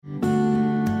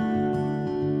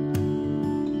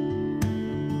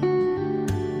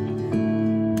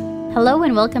Hello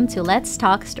and welcome to Let's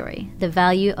Talk Story, the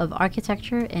value of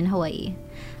architecture in Hawaii.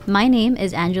 My name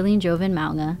is Angeline Joven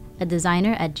Mauga, a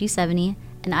designer at G70,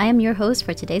 and I am your host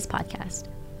for today's podcast.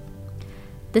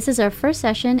 This is our first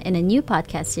session in a new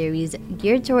podcast series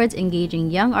geared towards engaging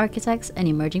young architects and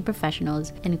emerging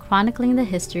professionals in chronicling the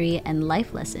history and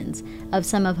life lessons of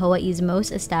some of Hawaii's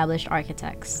most established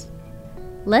architects.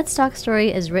 Let's Talk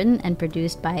Story is written and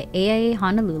produced by AIA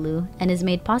Honolulu and is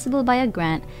made possible by a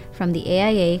grant from the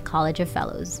AIA College of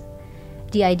Fellows.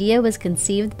 The idea was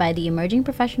conceived by the Emerging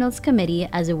Professionals Committee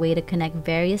as a way to connect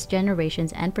various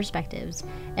generations and perspectives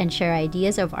and share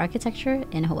ideas of architecture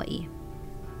in Hawaii.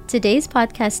 Today's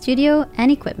podcast studio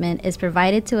and equipment is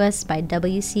provided to us by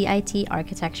WCIT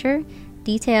Architecture,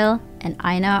 Detail, and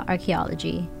AINA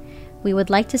Archaeology. We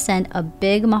would like to send a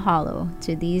big mahalo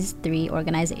to these three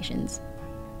organizations.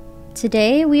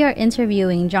 Today, we are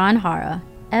interviewing John Hara,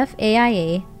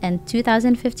 FAIA and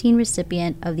 2015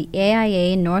 recipient of the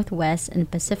AIA Northwest and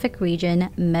Pacific Region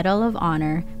Medal of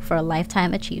Honor for a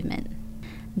Lifetime Achievement.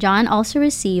 John also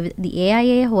received the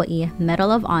AIA Hawaii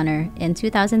Medal of Honor in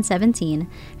 2017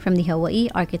 from the Hawaii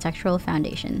Architectural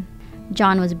Foundation.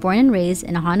 John was born and raised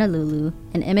in Honolulu,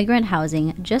 in immigrant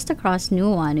housing just across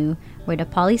Nuuanu, where the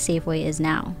Poly Safeway is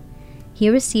now. He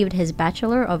received his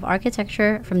Bachelor of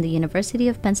Architecture from the University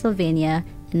of Pennsylvania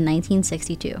in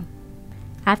 1962.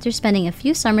 After spending a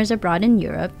few summers abroad in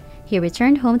Europe, he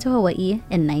returned home to Hawaii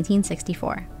in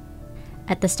 1964.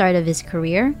 At the start of his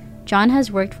career, John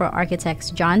has worked for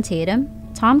architects John Tatum,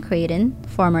 Tom Creighton,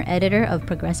 former editor of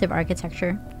Progressive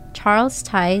Architecture, Charles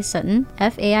Ty Sutton,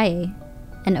 FAIA,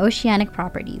 and Oceanic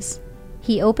Properties.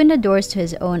 He opened the doors to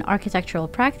his own architectural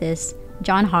practice,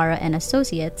 John Hara and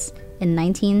Associates, in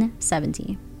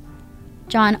 1970.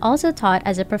 John also taught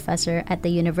as a professor at the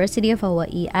University of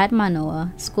Hawaii at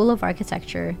Manoa School of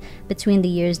Architecture between the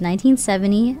years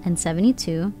 1970 and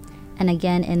 72, and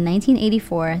again in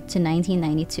 1984 to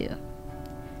 1992.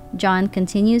 John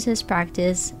continues his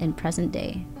practice in present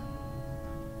day.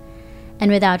 And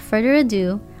without further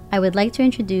ado, I would like to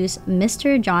introduce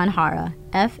Mr. John Hara,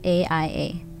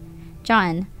 FAIA.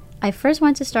 John, I first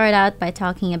want to start out by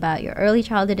talking about your early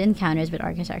childhood encounters with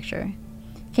architecture.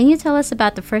 Can you tell us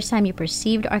about the first time you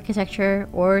perceived architecture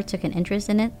or took an interest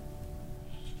in it?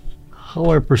 How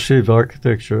I perceived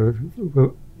architecture,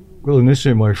 well,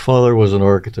 initially my father was an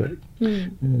architect,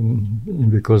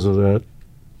 and because of that,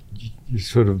 you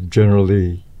sort of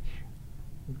generally,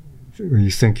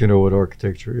 you think you know what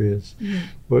architecture is.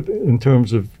 But in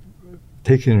terms of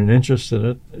taking an interest in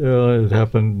it, it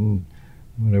happened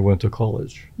when I went to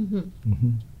college.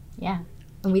 Yeah,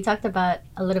 and we talked about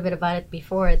a little bit about it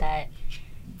before, that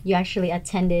you actually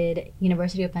attended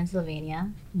University of Pennsylvania,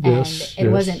 and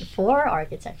it wasn't for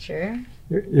architecture.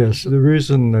 Yes, the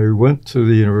reason I went to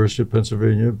the University of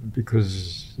Pennsylvania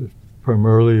because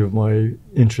primarily of my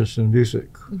interest in music.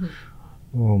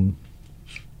 I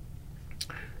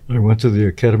went to the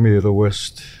Academy of the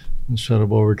West in Santa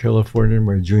Barbara, California,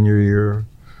 my junior year.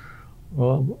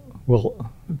 To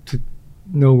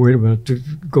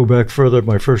go back further,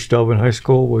 my first job in high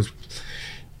school was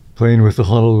playing with the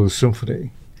Honolulu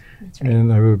Symphony. That's right.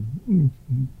 And I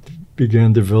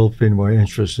began developing my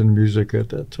interest in music at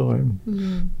that time.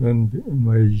 And in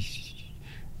my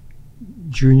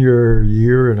junior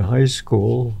year in high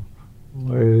school,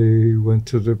 I went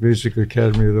to the Music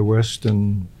Academy of the West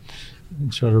in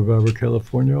Santa Barbara,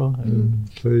 California,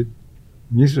 and played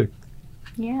music.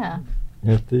 Yeah.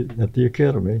 At the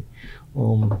academy.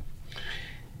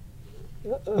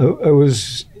 I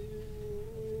was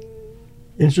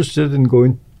interested in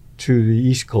going to the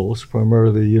East Coast,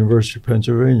 primarily the University of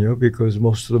Pennsylvania, because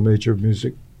most of the major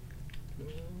music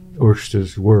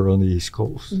orchestras were on the East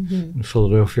Coast, in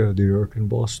Philadelphia, New York, and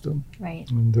Boston. Right.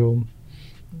 And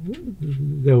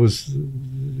that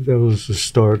was the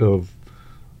start of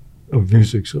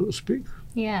music, so to speak.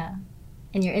 Yeah.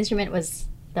 And your instrument was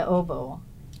the oboe.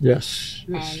 Yes.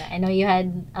 And I know you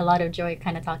had a lot of joy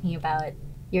kind of talking about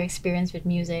your experience with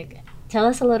music. Tell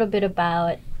us a little bit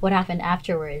about what happened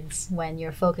afterwards when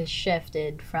your focus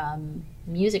shifted from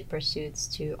music pursuits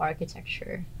to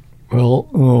architecture. Well,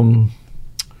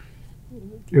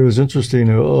 it was interesting.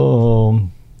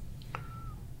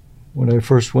 When I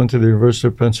first went to the University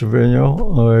of Pennsylvania,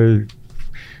 I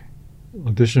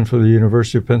auditioned for the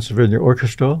University of Pennsylvania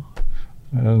Orchestra,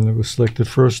 and I was selected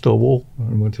for a double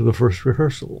and went to the first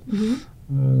rehearsal.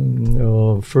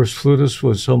 And first flutist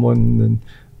was someone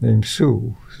named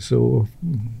Sue. So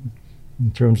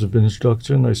in terms of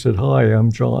introduction, I said, "Hi,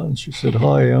 I'm John." She said,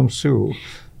 "Hi, I'm Sue."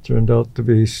 Turned out to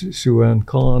be Sue Ann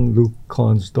Kahn, Luke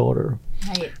Kahn's daughter.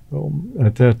 Right.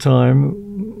 At that time,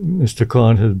 Mr.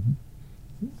 Kahn had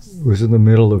was in the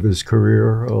middle of his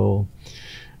career.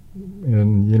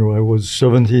 And, I was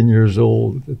 17 years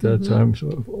old at that time,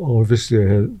 so obviously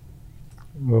I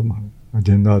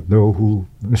did not know who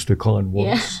Mr. Khan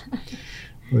was. Yeah.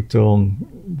 But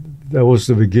that was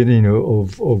the beginning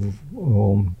of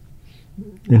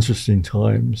interesting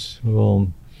times. I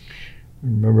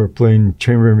remember playing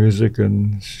chamber music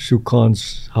in Sue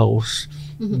Khan's house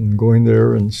and going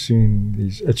there and seeing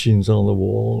these etchings on the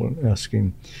wall and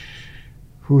asking,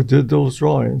 who did those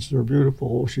drawings? They're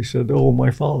beautiful. She said, oh, my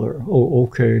father. Oh,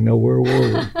 okay, now where were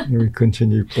we? And we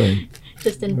continued playing.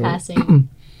 Just in passing.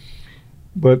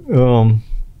 But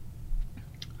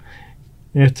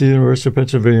at the University of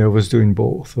Pennsylvania, I was doing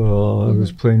both. I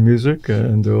was playing music,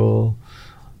 and it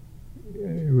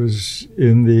was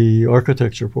in the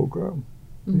architecture program.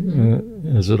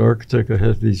 As an architect, I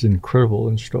had these incredible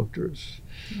instructors.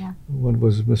 Yeah. One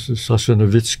was Mrs. Sasha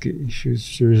Nowitzki. She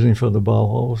was originally from the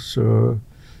Bauhaus.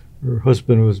 Her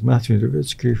husband was Matthew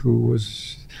Nowitzki, who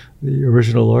was the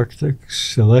original architect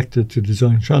selected to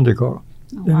design Chandigarh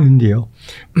in India.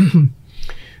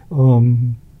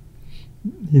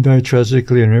 He died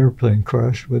tragically in an airplane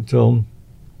crash, but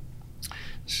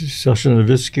Sasha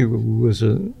Nowitzki was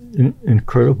an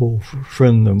incredible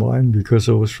friend of mine because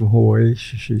I was from Hawaii.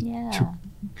 She took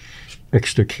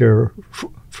extra care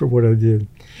for what I did.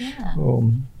 Yeah.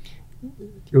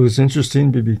 It was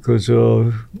interesting because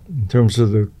in terms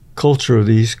of the culture of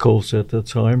the East Coast at that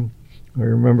time, I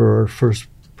remember our first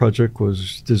project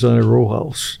was design a row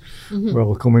house.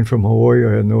 Well, coming from Hawaii,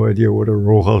 I had no idea what a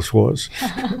row house was.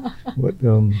 But,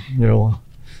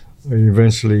 I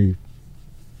eventually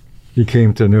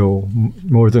became to know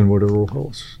more than what a row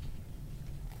house.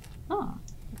 Oh,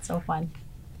 that's so fun.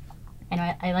 And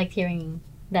I liked hearing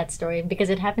that story because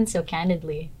it happened so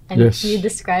candidly. And you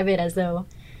describe it as though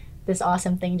this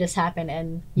awesome thing just happened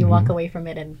and you walk away from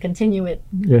it and continue with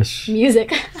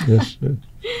music. Yes.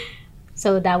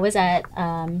 So that was at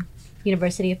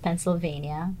University of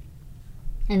Pennsylvania.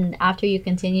 And after you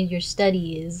continued your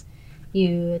studies,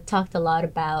 you talked a lot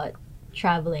about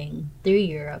traveling through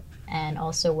Europe and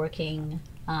also working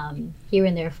here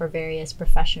and there for various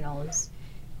professionals.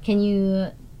 Can you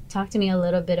talk to me a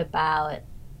little bit about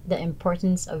the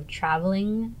importance of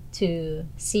traveling to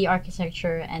see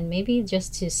architecture and maybe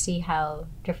just to see how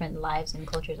different lives and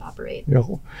cultures operate? Yeah.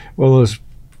 Well, as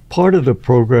part of the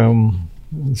program,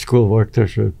 the School of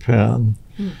Architecture at Penn,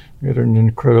 we had an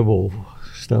incredible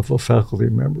staff of faculty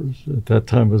members. At that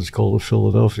time, it was called the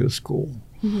Philadelphia School.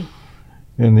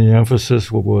 And the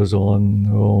emphasis was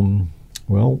on,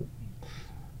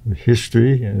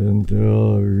 history and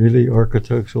really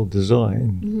architectural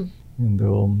design.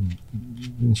 And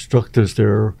instructors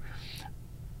there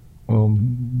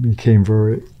became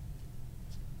very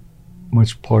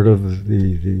much part of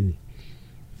the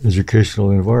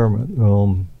educational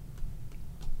environment.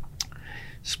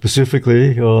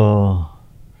 Specifically,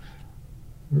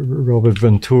 Robert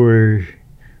Venturi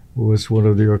was one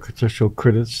of the architectural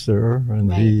critics there,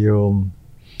 and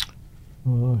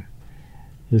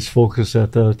his focus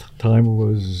at that time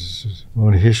was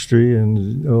on history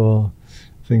and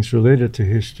things related to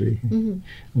history. And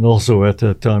also at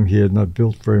that time, he had not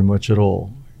built very much at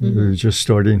all. He was just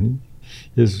starting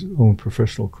his own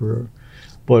professional career.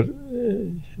 But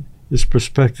his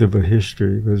perspective of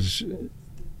history was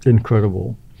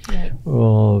incredible. Right.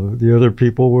 The other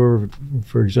people were,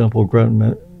 for example,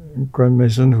 Grant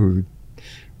Mason, who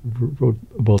wrote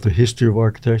about the history of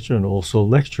architecture and also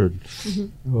lectured.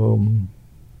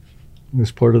 As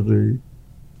part of the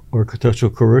architectural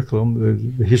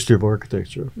curriculum, the history of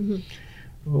architecture.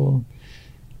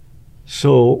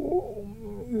 So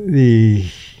the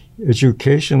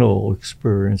educational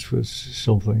experience was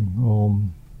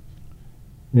something.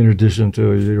 In addition to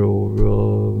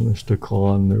Mr.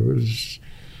 Khan, there was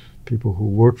people who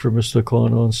worked for Mr.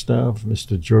 Khan on staff.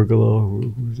 Mr. Jurgala,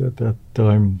 who was at that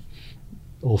time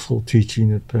also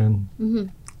teaching at Penn.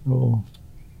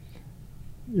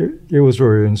 It was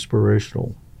very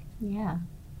inspirational. Yeah,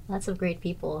 lots of great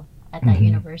people at that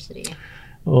university.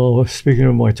 Speaking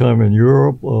of my time in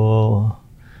Europe,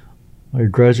 I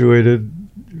graduated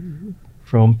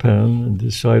from Penn and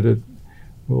decided,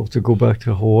 to go back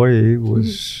to Hawaii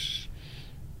was,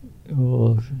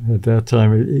 at that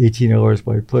time, 18 hours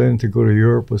by plane. To go to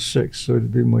Europe was 6, so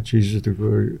it'd be much easier to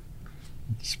go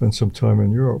spend some time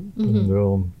in Europe.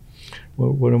 And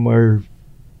one of my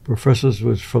professors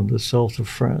was from the south of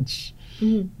France.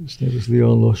 His name was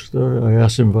Leon Lochter. I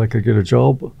asked him if I could get a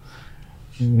job,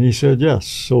 and he said yes.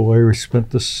 So I spent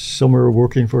the summer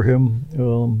working for him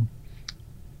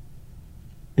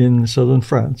in southern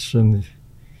France. And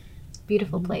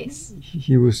beautiful place.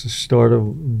 He was the start of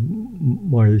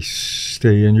my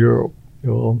stay in Europe.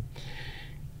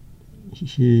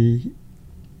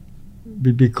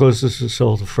 Because this is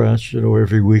south of France,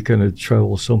 every weekend I'd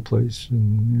travel someplace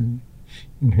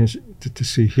to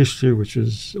see history, which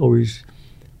is always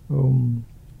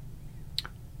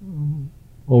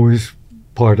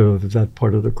part of that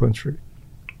part of the country.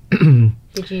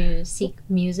 Did you seek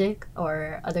music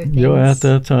or other things? At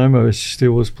that time I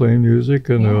still was playing music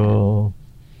and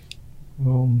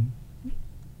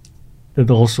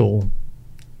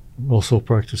also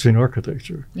practicing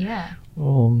architecture. Yeah.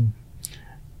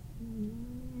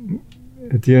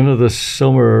 At the end of the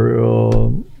summer,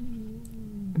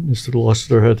 Mr.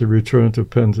 Lossiter had to return to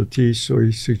Penn to teach, so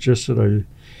he suggested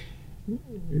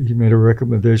he made a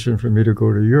recommendation for me to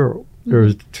go to Europe, or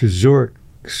to Zurich,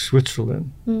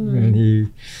 Switzerland, and he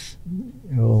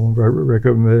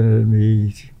recommended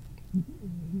me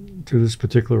to this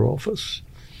particular office.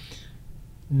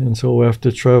 And so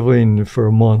after traveling for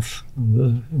a month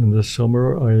in the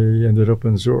summer, I ended up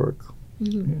in Zurich,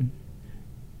 in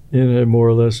a more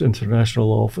or less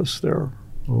international office there.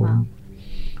 Wow.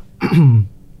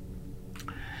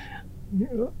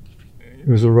 It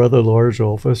was a rather large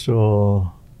office.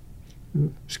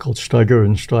 It's called Steiger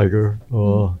and Steiger.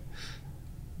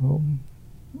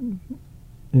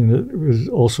 And it was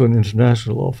also an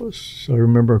international office. So I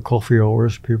remember coffee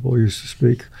hours, people used to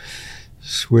speak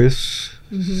Swiss,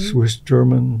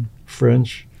 German,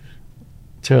 French,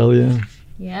 Italian,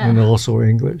 and also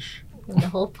English. The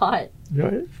whole pot.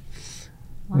 Right.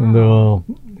 Wow.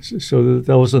 And so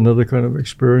that was another kind of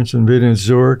experience. And being in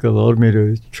Zurich allowed me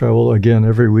to travel again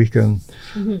every weekend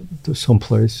to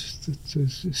someplace to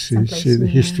see the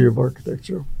history of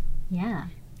architecture. Yeah.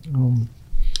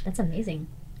 That's amazing.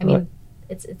 I mean,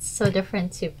 it's so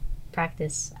different to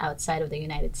practice outside of the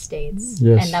United States.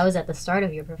 Yes. And that was at the start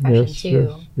of your profession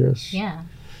too. Yes. Yeah.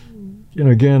 And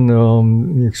again,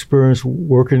 the experience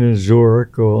working in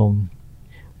Zurich, I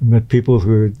met people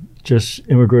who had just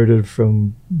immigrated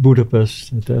from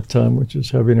Budapest at that time, which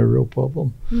was having a real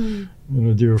problem. And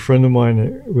a dear friend of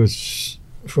mine was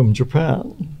from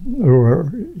Japan,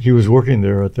 or he was working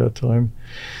there at that time.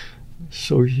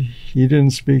 So he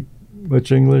didn't speak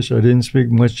much English. I didn't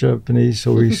speak much Japanese,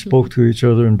 so we spoke to each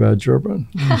other in bad German.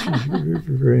 It was very,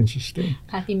 very interesting.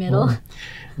 Happy middle.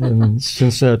 And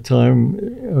since that time,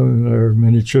 on our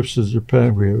many trips to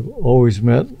Japan, we have always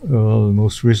met.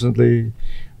 Most recently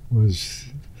was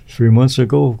 3 months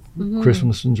ago,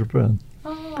 Christmas in Japan.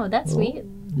 Oh, that's sweet.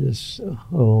 Yes.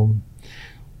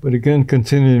 But again,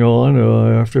 continuing on,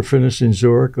 after finishing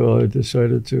Zurich, I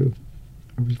decided to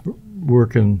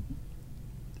work in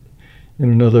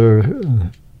another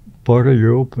part of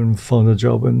Europe and found a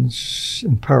job in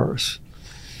Paris.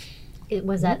 It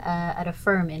was at a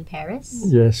firm in Paris?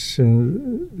 Yes,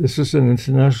 and this is an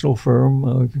international firm,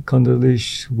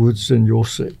 Condelis, Woods and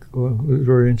Josek.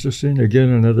 Very interesting. Again,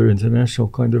 another international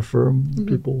kind of firm.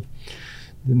 People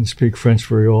didn't speak French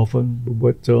very often,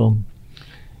 but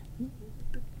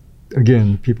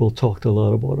again, people talked a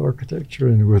lot about architecture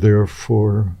and were there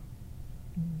for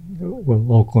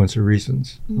all kinds of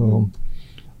reasons.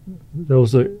 That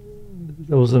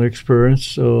was an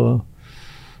experience.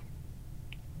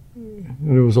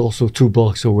 And it was also 2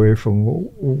 blocks away from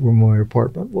where my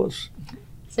apartment was.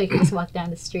 So you can just walk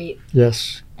down the street.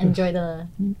 Yes. Enjoy the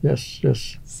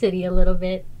city a little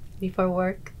bit before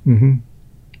work.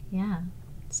 Yeah,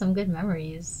 some good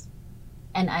memories.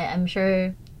 And I'm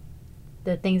sure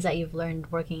the things that you've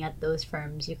learned working at those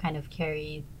firms, you kind of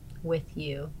carry with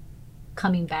you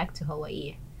coming back to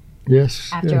Hawaii.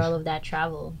 Yes. After all of that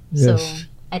travel. Yes. So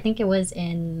I think it was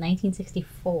in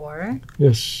 1964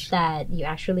 that you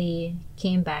actually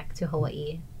came back to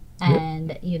Hawaii.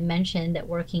 And you mentioned that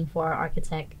working for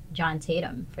architect John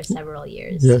Tatum for several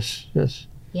years. Yes.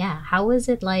 Yeah. How was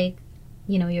it like,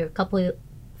 your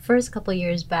first couple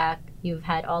years back, you've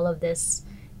had all of this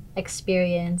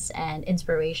experience and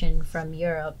inspiration from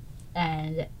Europe,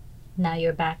 and now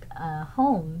you're back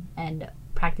home and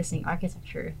practicing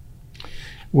architecture?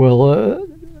 Well,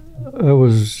 I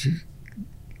was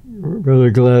rather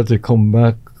glad to come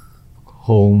back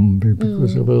home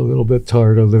because I'm a little bit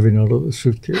tired of living out of the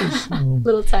suitcase. A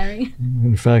little tiring.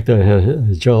 In fact, I had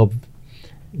a job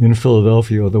in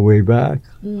Philadelphia on the way back.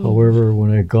 However,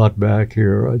 when I got back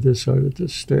here, I decided to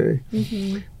stay.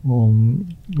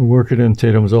 Working in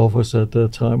Tatum's office at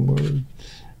that time were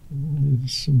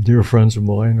some dear friends of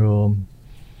mine.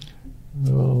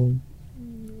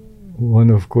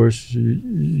 One, of course,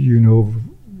 you know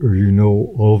or you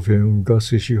know of him,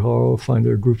 Gus Ishihara,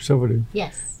 founder of Group 70.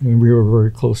 Yes. And we were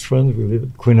very close friends. We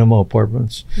lived at Queen Emma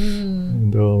Apartments.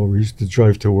 And we used to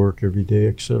drive to work every day,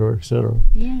 et cetera, et cetera.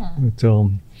 Yeah. But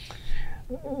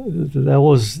that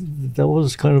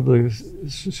was kind of the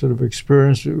sort of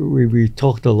experience. We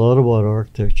talked a lot about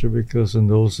architecture because in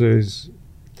those days,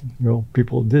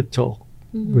 people did talk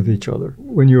with each other.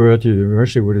 When you were at the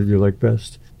university, what did you like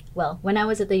best? Well, when I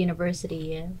was at the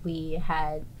university, we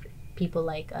had people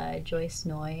like Joyce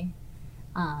Noy,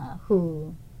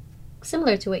 who,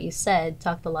 similar to what you said,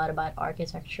 talked a lot about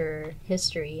architecture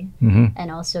history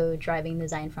and also driving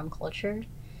design from culture.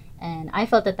 And I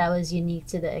felt that was unique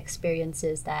to the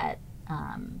experiences that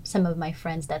some of my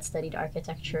friends that studied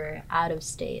architecture out of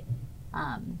state,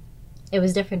 it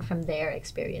was different from their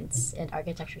experience in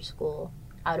architecture school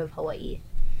out of Hawaii.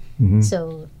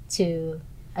 So to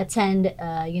attend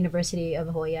University of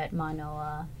Hawaii at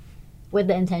Manoa with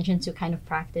the intention to kind of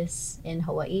practice in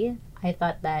Hawaii, I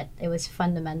thought that it was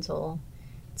fundamental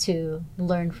to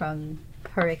learn from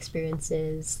her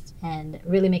experiences and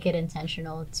really make it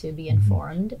intentional to be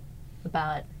informed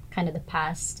about kind of the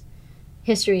past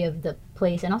history of the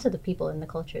place and also the people and the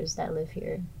cultures that live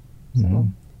here. So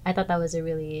I thought that was a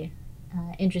really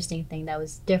interesting thing that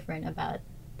was different about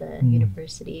the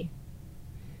university.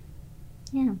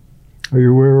 Yeah. Are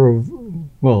you aware of,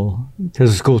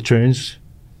 has the school changed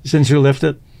since you left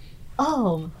it?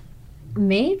 Oh,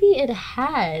 maybe it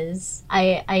has.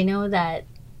 I know that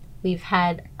we've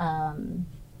had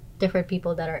different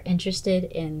people that are interested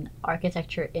in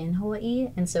architecture in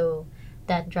Hawaii, and so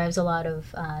that drives a lot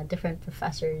of different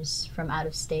professors from out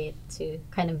of state to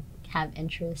kind of have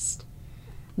interest.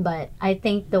 But I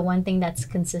think the one thing that's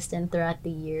consistent throughout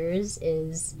the years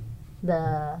is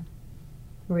the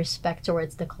respect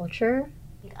towards the culture.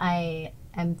 I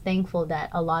am thankful that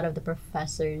a lot of the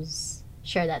professors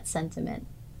share that sentiment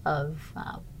of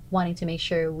wanting to make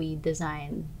sure we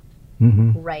design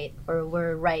right, or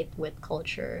we're right with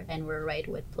culture and we're right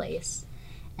with place.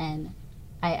 And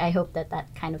I hope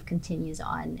that kind of continues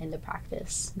on in the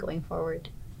practice going forward.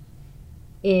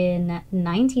 In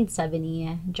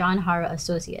 1970, John Hara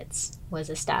Associates was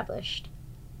established.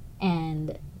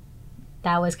 And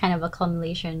that was kind of a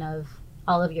culmination of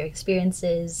all of your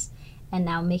experiences and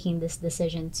now making this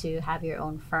decision to have your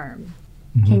own firm.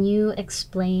 Can you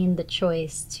explain the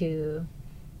choice to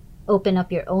open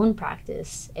up your own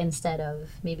practice instead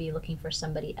of maybe looking for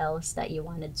somebody else that you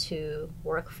wanted to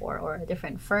work for, or a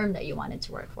different firm that you wanted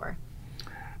to work for?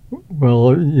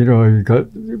 Well,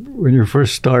 when you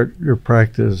first start your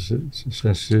practice, it's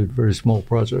essentially very small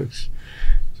projects.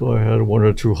 So I had one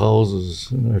or two houses,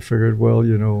 and I figured,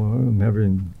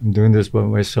 I'm doing this by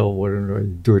myself. Why don't I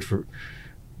do it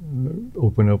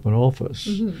open up an office?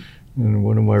 And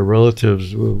one of my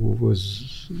relatives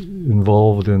was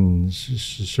involved in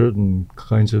certain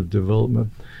kinds of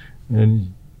development,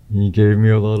 and he gave me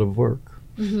a lot of work.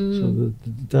 So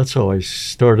that's how I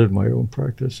started my own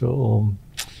practice. So,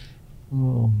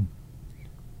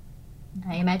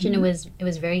 I imagine it was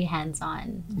very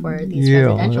hands-on for these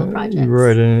residential projects.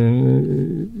 Right,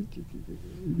 and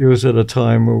it was at a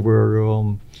time where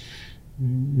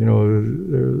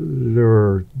there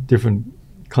were different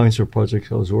kinds of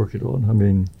projects I was working on. I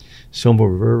mean, some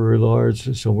were very, very large,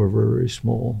 some were very, very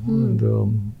small, and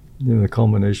the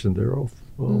combination thereof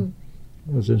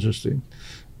was interesting.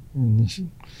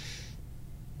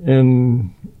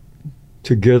 And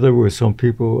together with some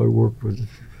people I worked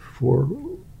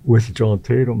with John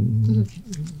Tatum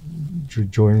to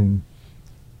join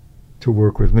to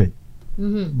work with me,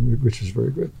 which is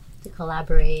very good. To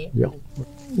collaborate. Yeah.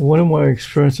 One of my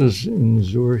experiences in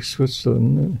Zurich,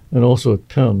 Switzerland, and also at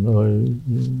Penn, I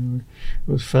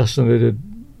was fascinated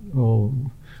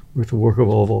with the work of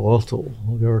Alvar Aalto,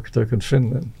 the architect in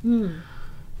Finland.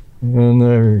 And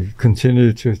I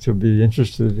continued to be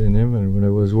interested in him. And when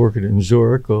I was working in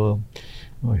Zurich, I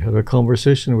had a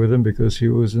conversation with him because he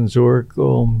was in Zurich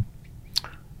for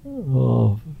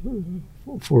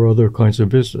other kinds of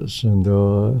business. And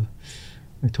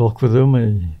I talked with him,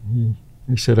 and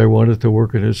he said I wanted to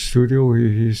work in his studio.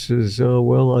 He says,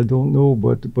 well, I don't know,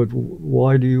 but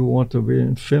why do you want to be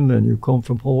in Finland? You come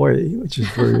from Hawaii, which is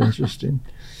very interesting.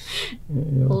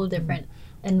 Whole different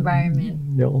environment.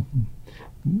 Yeah.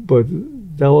 But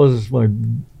that was my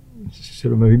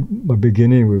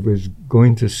beginning. Was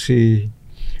going to see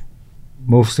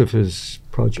most of his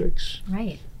projects.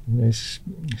 Right. And I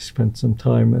spent some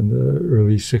time in the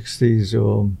early 60s.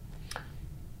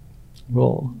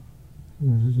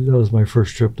 That was my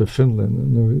first trip to Finland,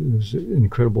 and it was an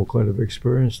incredible kind of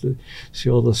experience to see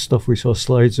all the stuff we saw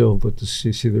slides of, but to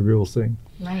see the real thing.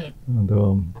 Right.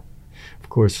 And of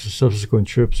course, subsequent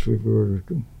trips we were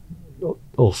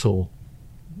also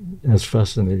as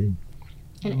fascinating.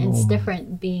 And it's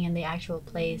different being in the actual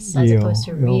place as opposed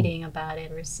to reading about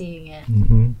it or seeing it,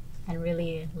 and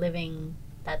really living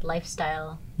that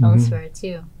lifestyle elsewhere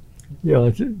too.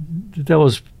 Yeah, that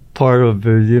was part of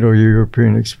the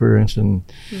European experience, and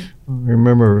I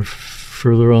remember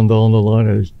further on down the line,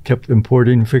 I kept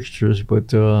importing fixtures, but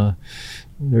they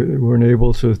weren't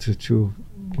able to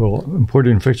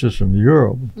importing fixtures from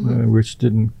Europe, which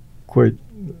didn't quite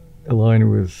align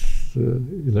with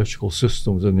electrical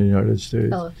systems in the United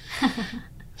States. Oh.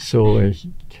 So I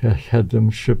had them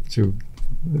shipped to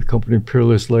the company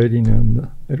Peerless Lighting, and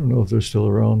I don't know if they're still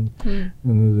around.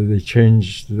 And they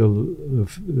changed the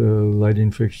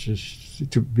lighting fixtures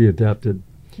to be adapted.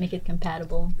 Make it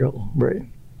compatible. Yeah, right.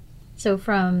 So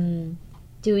from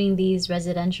doing these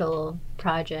residential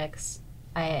projects,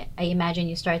 I imagine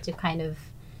you start to kind of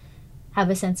have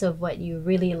a sense of what you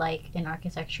really like in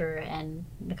architecture and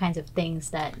the kinds of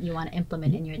things that you want to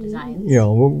implement in your designs. Yeah,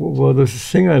 well the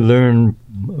thing I learned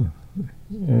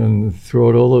and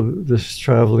throughout all of this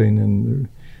traveling and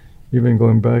even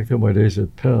going back to my days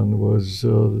at Penn was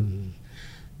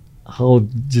how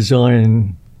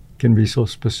design can be so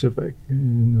specific.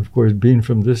 And of course, being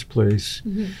from this place,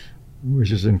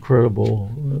 which is incredible,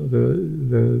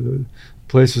 the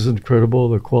place is incredible,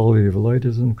 the quality of light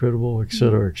is incredible, et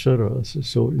cetera, et cetera.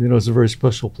 So, it's a very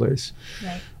special place.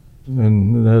 Right.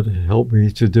 And that helped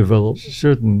me to develop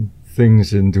certain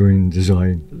things in doing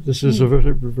design. This is a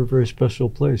very, very special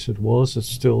place. It was, it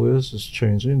still is, it's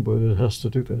changing, but it has to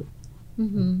do that.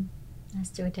 Has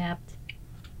to adapt.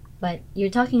 But you're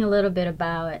talking a little bit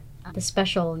about the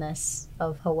specialness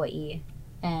of Hawaii.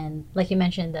 And like you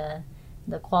mentioned,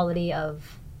 the quality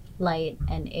of light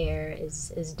and air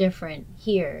is different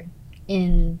here.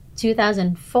 In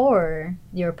 2004,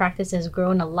 your practice has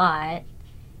grown a lot,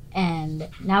 and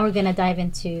now we're going to dive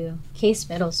into Case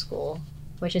Middle School,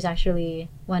 which is actually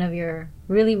one of your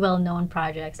really well-known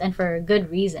projects, and for a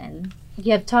good reason.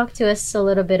 You have talked to us a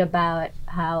little bit about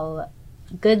how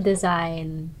good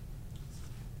design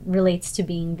relates to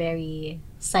being very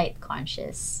site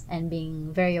conscious and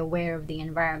being very aware of the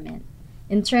environment.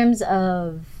 In terms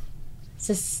of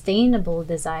sustainable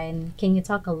design, can you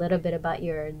talk a little bit about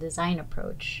your design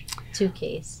approach to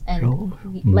Case? And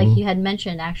like you had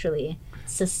mentioned, actually,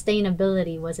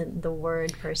 sustainability wasn't the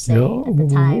word per se at the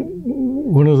time.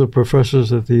 One of the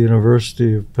professors at the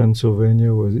University of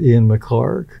Pennsylvania was Ian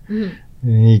McHarg, and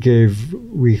he gave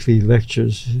weekly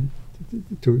lectures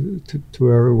to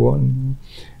everyone.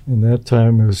 And that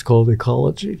time it was called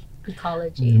ecology.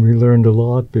 And we learned a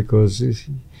lot because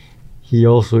he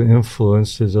also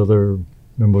influenced his other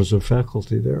members of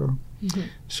faculty there.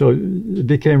 So it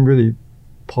became really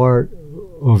part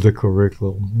of the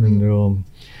curriculum.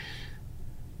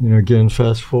 And again,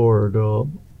 fast forward,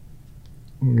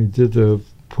 we did the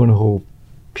Punahou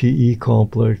PE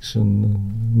complex in the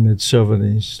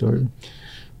mid-70s started.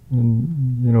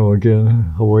 And,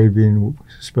 again, Hawaii being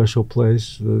a special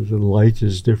place, the light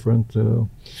is different, the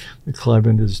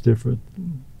climate is different,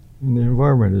 and the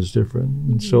environment is different.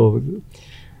 And so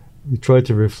we tried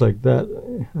to reflect that.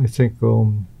 I think,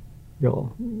 that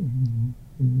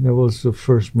was the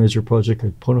first major project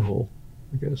at Punahou,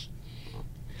 I guess.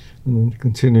 And then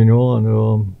continuing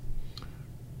on,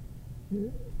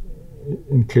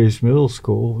 in Case Middle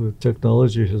School, the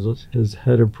technology has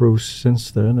had improved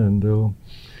since then, and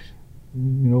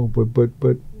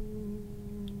but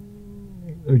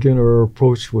again, our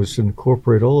approach was to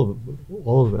incorporate all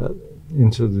of that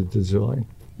into the design.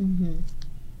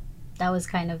 That was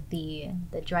kind of the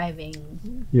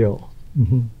driving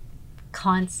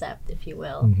concept, if you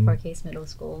will, for Case Middle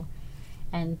School.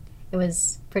 And it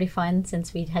was pretty fun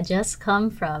since we had just come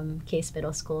from Case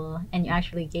Middle School, and you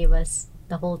actually gave us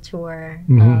the whole tour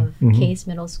of Case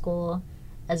Middle School,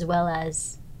 as well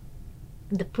as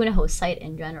the Punahou site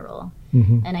in general.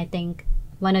 And I think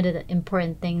one of the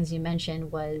important things you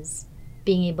mentioned was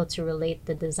being able to relate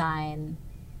the design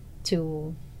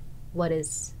to what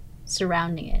is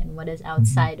surrounding it and what is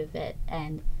outside of it,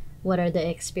 and what are the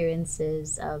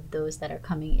experiences of those that are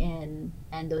coming in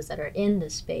and those that are in the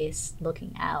space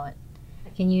looking out.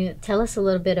 Can you tell us a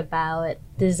little bit about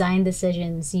design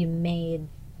decisions you made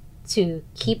to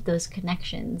keep those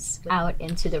connections out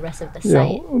into the rest of the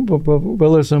site?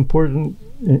 Well, it's important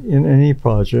in any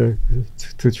project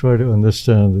to try to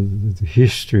understand the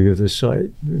history of the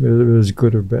site, whether it was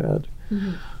good or bad.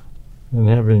 And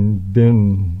having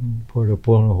been part of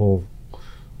Punahou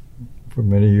for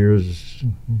many years,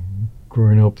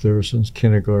 growing up there since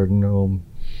kindergarten,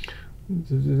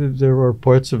 there are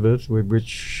parts of it which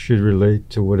should relate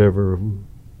to whatever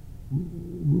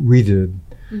we did.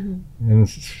 And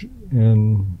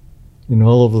in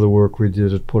all of the work we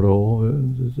did at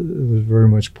Punahou, it was very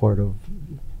much part of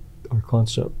our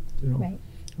concept, Right.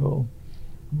 Oh,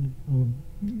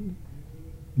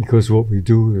 because what we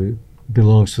do, it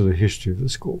belongs to the history of the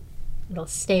school. It'll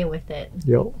stay with it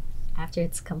after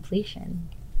its completion.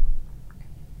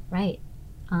 Right.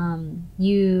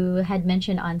 You had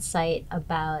mentioned on site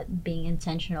about being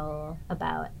intentional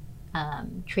about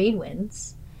trade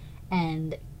winds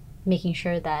and making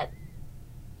sure that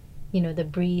the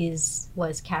breeze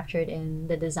was captured in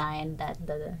the design, that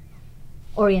the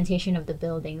orientation of the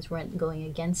buildings weren't going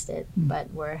against it,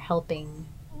 but were helping.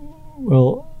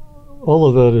 Well, all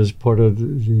of that is part of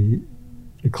the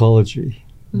ecology.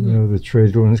 The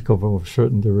trade winds come from a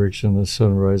certain direction, the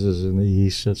sun rises in the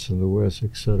east, sets in the west,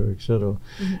 etc., etc.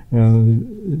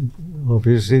 And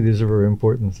obviously these are very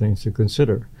important things to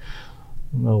consider.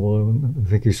 Now, I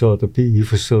think you saw at the PE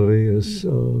facility is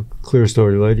clear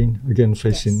story lighting, again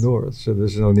facing north, so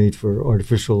there's no need for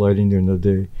artificial lighting during the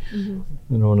day, and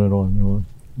on and on and on.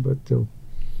 But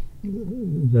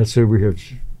that's what we have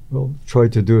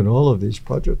tried to do in all of these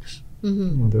projects.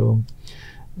 And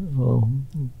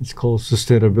it's called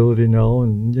sustainability now,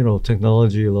 and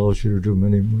technology allows you to do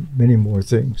many more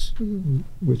things,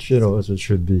 which as it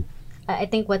should be. I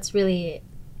think what's really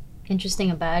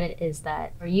interesting about it is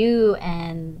that you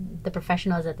and the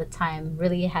professionals at the time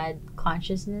really had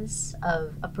consciousness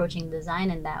of approaching design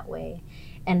in that way,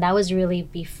 and that was really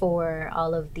before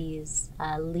all of these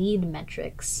lead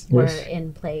metrics were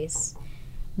in place.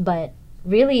 But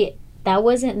really, that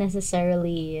wasn't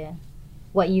necessarily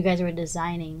what you guys were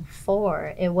designing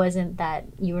for. It wasn't that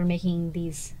you were making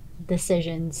these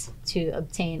decisions to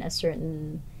obtain a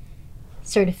certain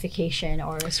certification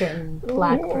or a certain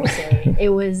plaque per se. It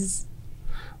was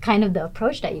kind of the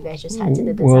approach that you guys just had to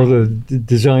the design. Well, the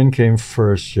design came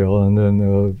first, Jill, and then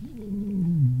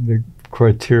the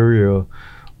criteria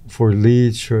for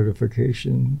LEED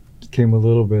certification came a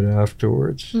little bit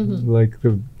afterwards. Like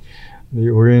the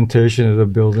orientation of the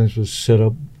buildings was set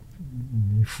up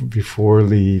before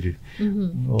LEED,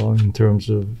 in terms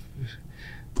of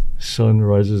sun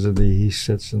rises in the east,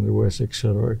 sets in the west,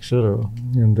 etc., etc.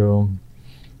 And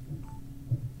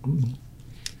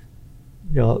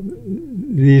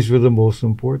these were the most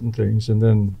important things. And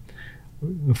then,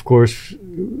 of course,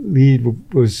 LEED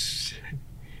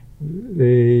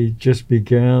they just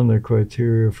began the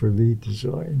criteria for LEED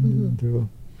design. And,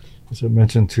 as I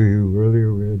mentioned to you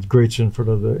earlier, we had grates in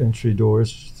front of the entry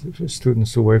doors for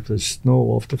students to wipe the snow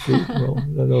off the feet. Well,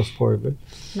 that was part of it.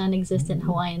 Non-existent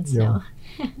Hawaiian snow.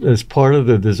 As part of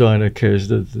the design case,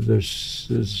 that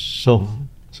there's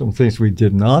some things we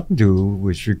did not do,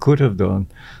 which we could have done,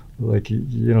 like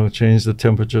change the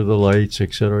temperature of the lights,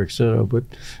 etc., etc. But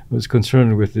I was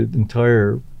concerned with the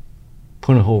entire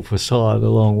Punahou facade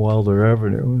along Wilder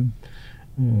Avenue.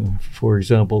 For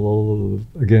example, all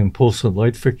of, again, post and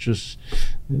light fixtures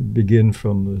begin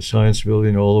from the science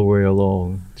building all the way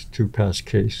along to past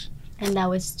Case. And that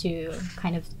was to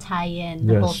kind of tie in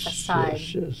the whole facade,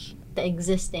 the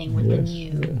existing with the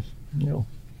new.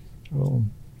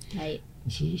 Right.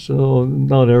 So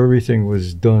not everything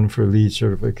was done for LEED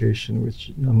certification,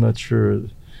 which I'm not sure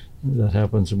that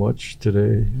happens much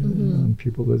today.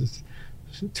 People are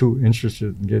too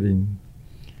interested in getting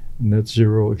net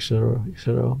zero, etc.,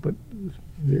 etc. But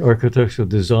the architectural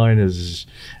design is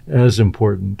as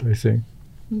important, I think,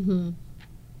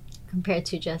 compared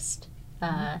to just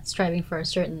striving for a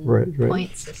certain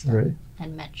point system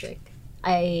and metric.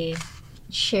 I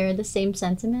share the same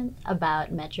sentiment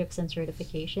about metrics and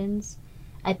certifications.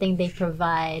 I think they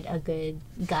provide a good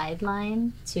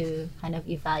guideline to kind of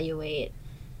evaluate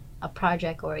a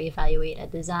project or evaluate a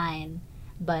design,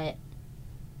 but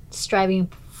striving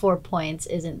for points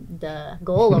isn't the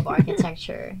goal of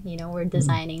architecture. We're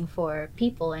designing for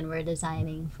people and we're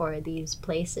designing for these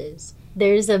places.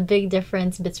 There's a big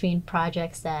difference between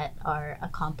projects that are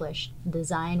accomplished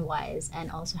design-wise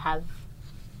and also have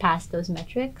passed those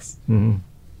metrics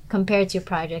compared to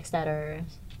projects that are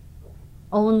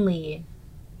only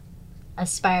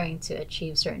aspiring to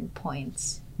achieve certain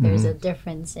points. There's a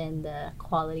difference in the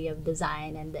quality of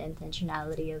design and the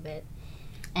intentionality of it.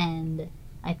 And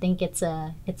I think it's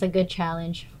a good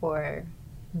challenge for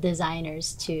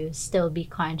designers to still be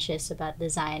conscious about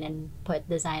design and put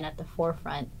design at the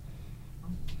forefront.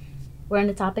 We're on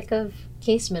the topic of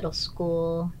Case Middle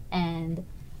School, and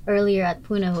earlier at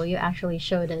Punahou, you actually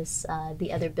showed us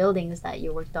the other buildings that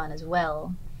you worked on as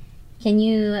well. Can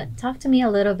you talk to me a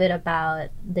little bit about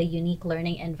the unique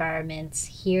learning environments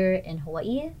here in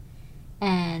Hawaii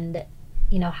and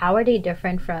how are they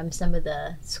different from some of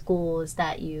the schools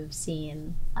that you've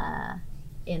seen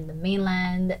in the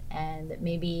mainland and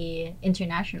maybe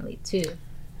internationally too?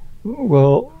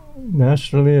 Well,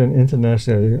 nationally and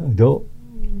internationally, I don't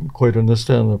quite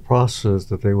understand the process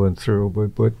that they went through,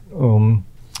 but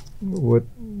what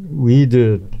we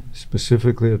did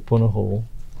specifically at Punahou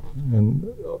and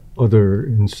other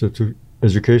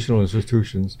educational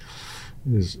institutions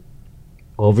is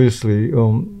obviously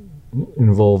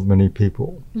involve many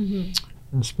people. Mm-hmm.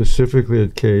 And specifically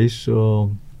at CASE,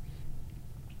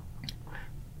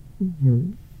 we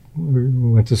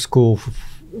went to school for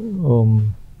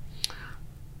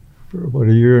about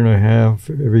a year and a half,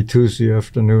 every Tuesday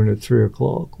afternoon at 3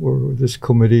 o'clock, where this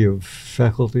committee of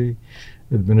faculty,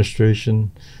 administration,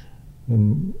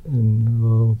 and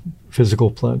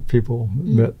physical plant people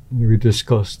met. And we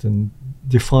discussed and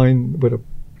defined what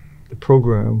the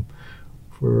program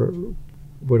for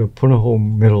what a Punahou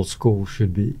middle school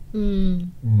should be.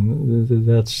 And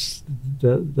that's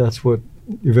what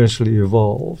eventually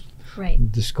evolved.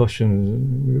 Right.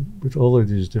 Discussion with all of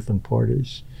these different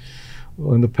parties.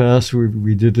 In the past,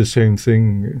 we did the same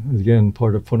thing, again,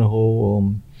 part of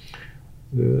Punahou,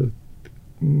 the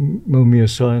Mumia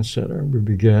Science Center. We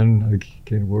began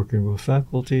again working with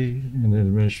faculty and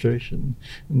administration.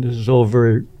 And this is all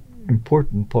very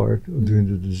important part of doing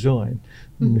the design,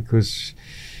 because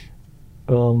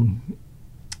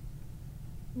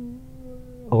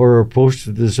our approach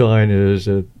to design is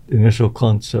that initial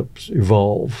concepts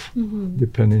evolve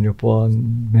depending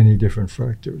upon many different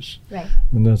factors. Right.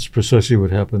 And that's precisely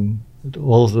what happened with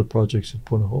all of the projects at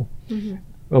Punahou.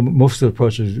 Most of the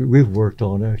projects we've worked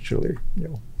on, actually.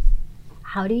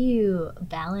 How do you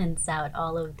balance out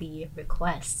all of the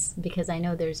requests? Because I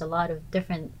know there's a lot of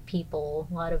different people,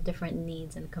 a lot of different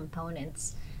needs and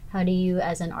components. How do you,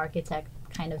 as an architect,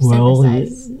 kind of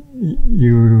synthesize?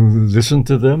 You listen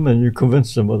to them and you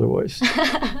convince them otherwise.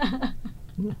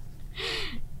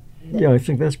 Yeah, I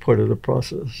think that's part of the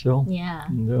process. Yeah.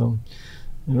 And,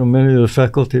 many of the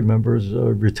faculty members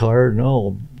are retired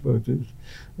now, but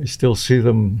I still see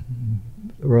them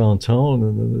around town,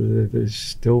 and they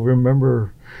still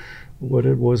remember what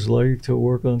it was like to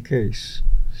work on CASE.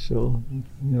 So,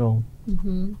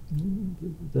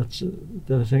 that's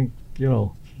I think,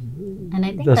 and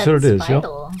I think that's what it is.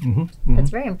 Vital.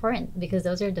 That's very important, because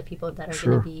those are the people that are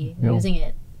going to be using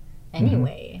it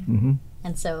anyway.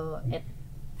 And so it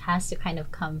has to kind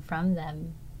of come from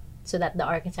them so that the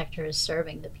architecture is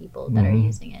serving the people that are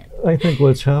using it. I think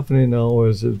what's happening now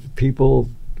is that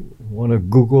people want to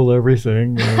Google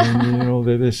everything, and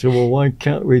they say, well, why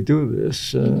can't we do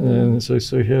this? And so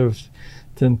you have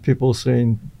 10 people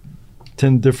saying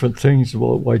 10 different things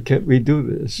about why can't we do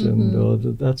this,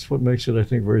 and that's what makes it, I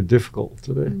think, very difficult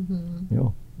today.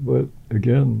 But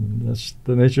again, that's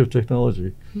the nature of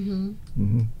technology.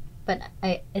 But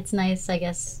it's nice, I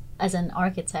guess, as an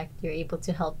architect, you're able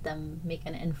to help them make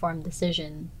an informed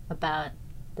decision about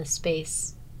the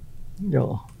space.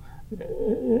 Yeah.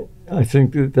 I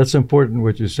think that's important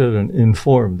what you said, an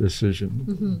informed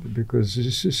decision, because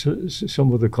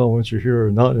some of the comments you hear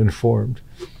are not informed.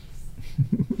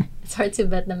 It's hard to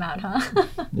vet them out, huh?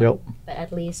 Yep. But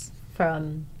at least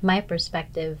from my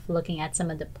perspective, looking at some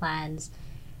of the plans,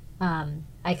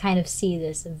 I kind of see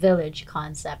this village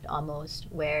concept almost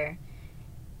where,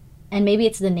 and maybe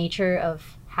it's the nature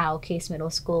of how CASE Middle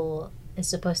School is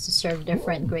supposed to serve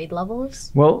different grade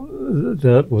levels. Well,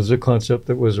 that was a concept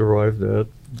that was arrived at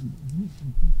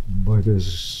by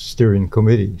this steering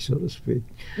committee, so to speak,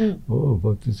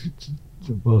 about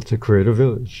to create a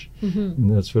village.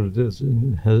 And that's what it is.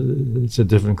 It's a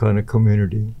different kind of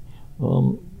community.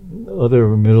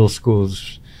 Other middle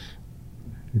schools,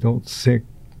 I don't think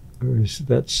is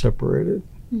that separated.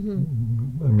 I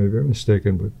may be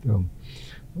mistaken, but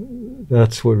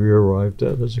that's what we arrived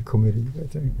at as a committee, I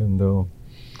think. And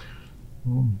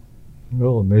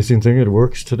well, amazing thing, it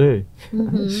works today.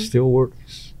 It still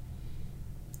works.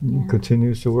 It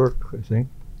continues to work, I think.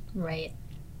 Right.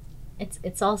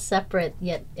 It's all separate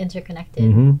yet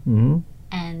interconnected.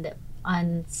 And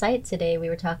on site today, we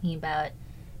were talking about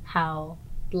how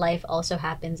life also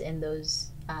happens in those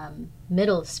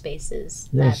middle spaces.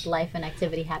 Yes. That life and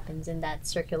activity happens in that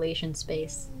circulation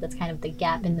space. That's kind of the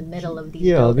gap in the middle of these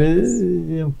Yeah, buildings.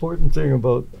 the important thing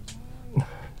about,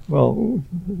 well,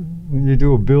 when you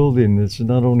do a building, it's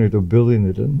not only the building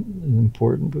that is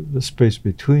important, but the space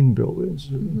between buildings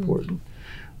is important.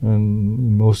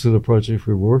 And most of the projects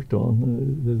we worked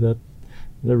on,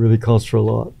 that really counts for a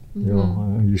lot.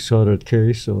 You saw that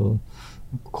case,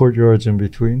 courtyards in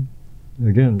between,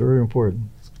 again, very important.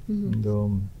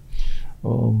 And,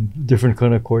 different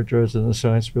kind of courtyards in the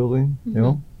science building,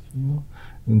 you know,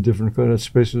 in different kind of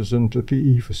spaces in the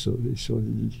PE facility. So,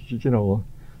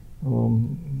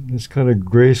 this kind of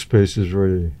gray space is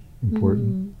very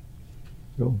important.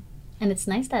 So, and it's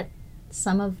nice that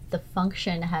some of the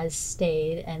function has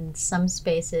stayed and some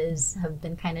spaces have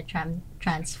been kind of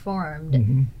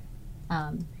transformed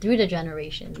through the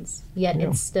generations, yet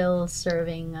it's still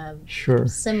serving a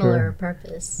similar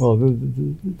purpose. Well,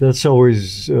 that's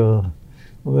always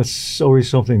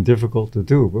something difficult to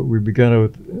do. But we began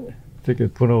with, I think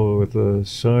at Punahou, with the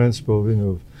science building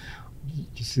of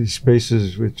just these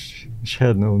spaces which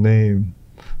had no name,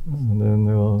 and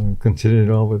then continued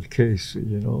on with CASE,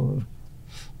 and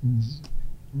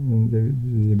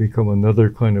they become another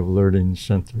kind of learning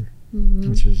center,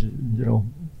 which is,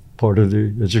 part of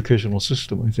the educational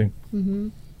system, I think.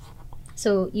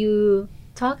 So you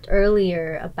talked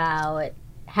earlier about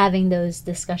having those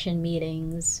discussion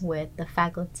meetings with the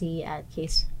faculty at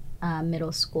Case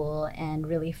Middle School and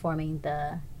really forming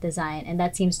the design, and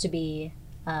that seems to be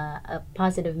a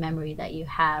positive memory that you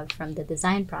have from the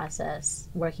design process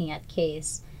working at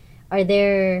Case. Are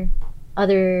there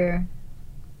other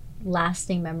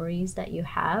lasting memories that you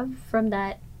have from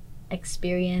that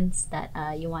experience that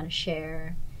you want to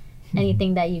share?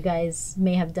 Anything that you guys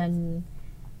may have done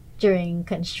during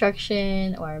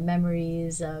construction, or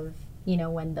memories of,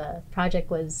 when the project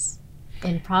was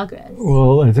in progress?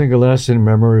 Well, I think a lasting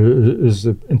memory is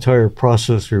the entire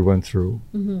process we went through.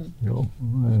 And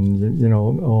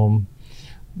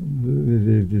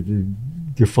the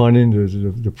defining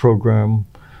the program,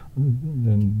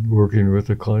 and working with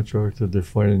the contractor,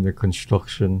 defining the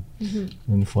construction,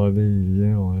 and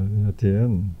finally, at the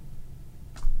end,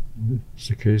 it's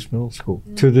the Case Middle School.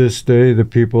 To this day, the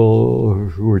people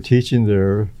who were teaching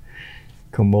there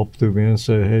come up to me and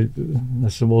say, "Hey,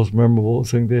 that's the most memorable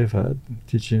thing they've had,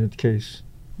 teaching at Case,"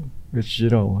 which, you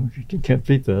can't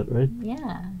beat that, right?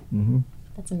 Yeah.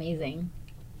 That's amazing.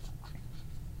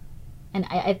 And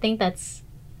I think that's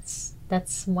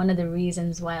one of the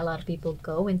reasons why a lot of people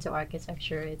go into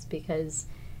architecture. It's because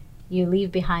you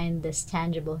leave behind this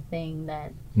tangible thing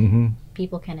that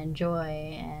people can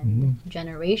enjoy and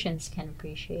generations can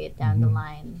appreciate down the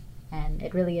line. And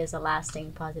it really is a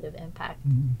lasting positive impact.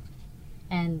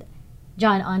 And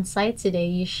John, on site today,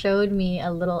 you showed me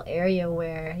a little area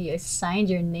where you signed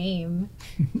your name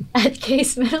at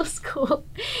Case Middle School.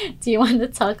 Do you want to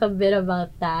talk a bit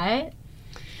about that?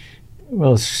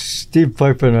 Well, Steve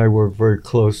Piper and I worked very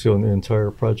closely on the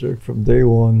entire project from day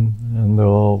one, and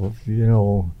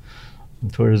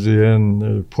towards the end,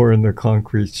 they're pouring the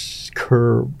concrete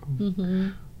curb.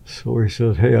 So we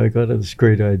said, "Hey, I got this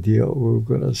great idea. We're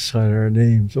going to sign our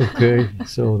names." Okay.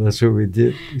 So that's what we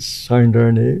did. We signed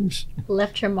our names.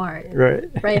 Left your mark. Right.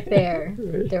 Right there.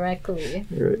 Directly.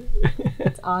 Right.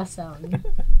 That's awesome.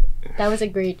 That was a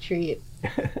great treat.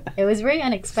 It was very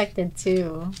unexpected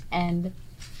too. And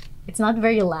it's not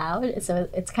very loud, so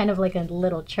it's kind of like a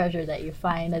little treasure that you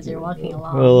find as you're walking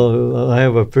along. Well, I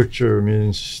have a picture of me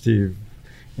and Steve,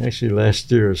 actually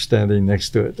last year, standing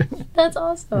next to it. That's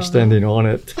awesome. We're standing on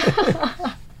it.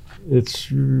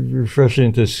 It's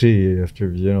refreshing to see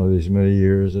after, these many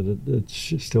years that it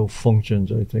still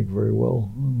functions, I think, very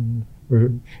well, or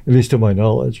at least to my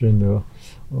knowledge. And,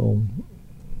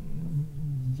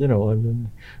 I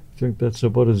think that's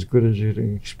about as good as you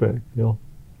can expect,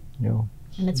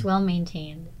 And it's well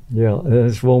maintained. Yeah,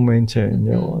 it's well maintained,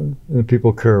 and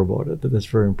people care about it. That's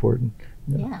very important.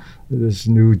 Yeah. This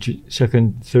new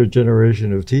second, third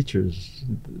generation of teachers,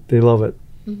 they love it.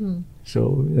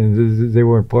 So, and they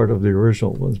weren't part of the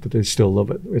original ones, but they still love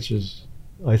it, which is,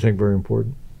 I think, very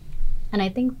important. And I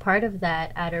think part of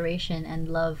that adoration and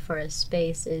love for a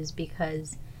space is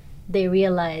because they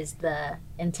realize the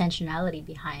intentionality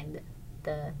behind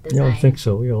the design. Yeah, I think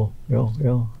so.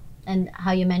 Yeah. And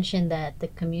how you mentioned that the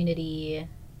community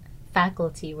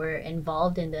faculty were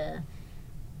involved in the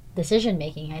decision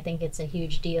making, I think it's a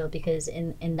huge deal, because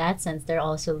in that sense they're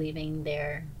also leaving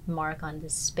their mark on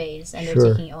this space, and they're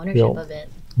taking ownership of it.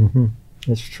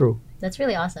 That's true. That's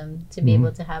really awesome to be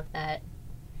able to have that.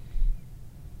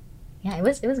 Yeah, it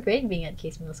was great being at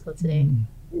Case Middle School today.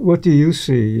 What do you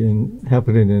see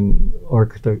happening in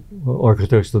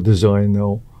architectural design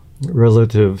now,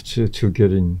 relative to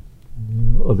getting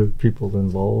other people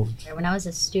involved? When I was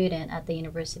a student at the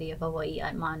University of Hawaii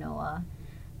at Manoa,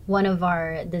 one of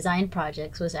our design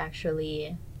projects was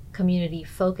actually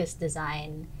community-focused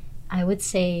design. I would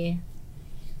say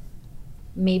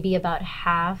maybe about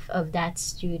half of that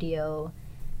studio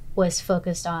was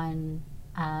focused on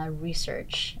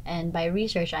research. And by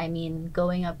research, I mean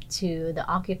going up to the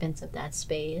occupants of that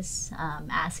space,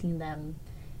 asking them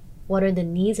what are the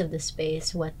needs of the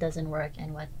space, what doesn't work,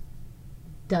 and what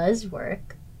does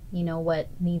work, you know, what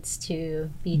needs to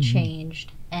be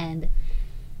changed. And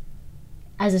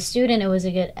as a student, it was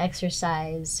a good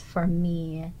exercise for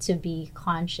me to be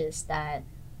conscious that,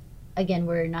 again,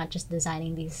 we're not just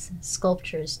designing these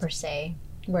sculptures per se,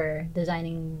 we're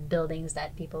designing buildings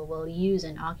that people will use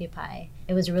and occupy.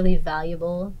 It was really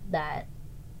valuable that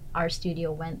our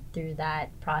studio went through that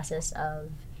process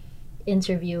of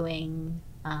interviewing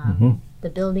the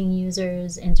building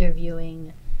users,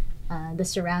 interviewing the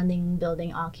surrounding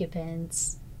building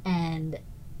occupants, and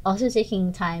also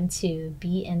taking time to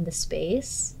be in the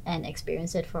space and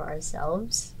experience it for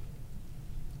ourselves.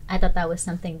 I thought that was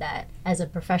something that, as a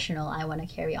professional, I want to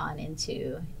carry on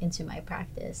into my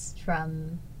practice.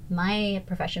 From my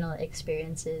professional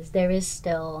experiences, there is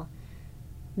still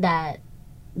that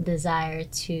desire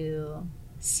to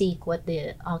seek what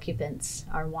the occupants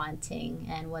are wanting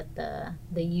and what the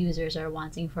users are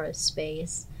wanting for a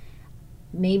space.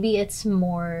 Maybe it's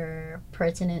more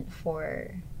pertinent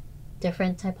for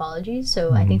different typologies.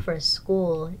 So I think for a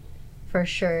school, for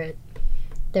sure,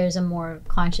 there's a more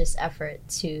conscious effort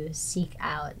to seek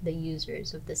out the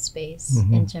users of the space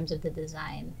in terms of the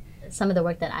design. Some of the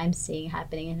work that I'm seeing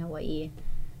happening in Hawaii,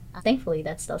 thankfully,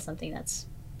 that's still something that's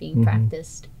being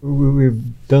practiced. We've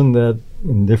done that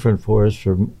in different forests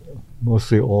for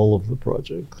mostly all of the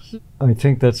projects. I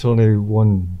think that's only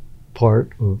one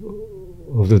part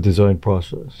of the design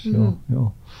process. You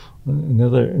know.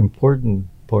 Another important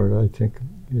part, I think,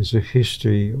 is a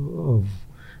history of,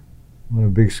 on a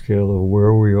big scale, of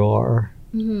where we are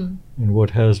and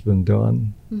what has been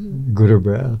done, good or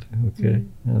bad. Okay,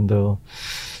 and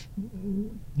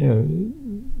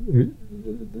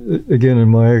again, in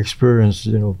my experience,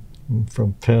 you know,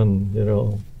 from Penn, you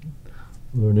know,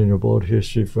 learning about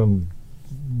history from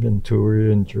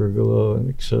Venturi and Jurgala and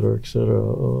et cetera,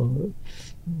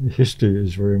 history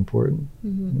is very important.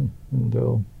 And and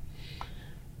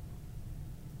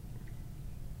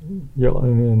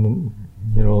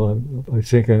you know, I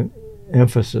think a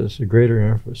greater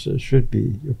emphasis should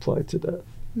be applied to that.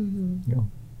 You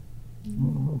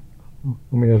know,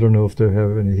 I mean, I don't know if they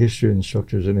have any history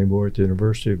instructors anymore at the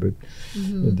university, but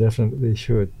they definitely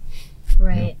should.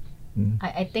 Right.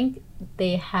 I think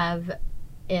they have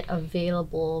it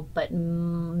available, but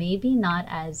maybe not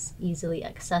as easily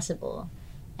accessible.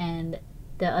 And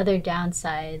the other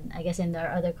downside, I guess, in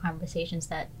our other conversations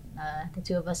that the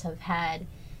two of us have had,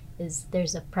 is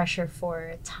there's a pressure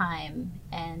for time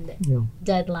and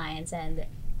deadlines, and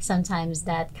sometimes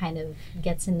that kind of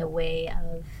gets in the way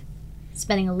of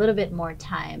spending a little bit more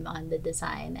time on the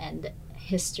design and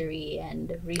history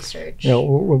and research. Yeah,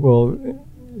 well,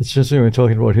 it's interesting when we're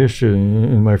talking about history.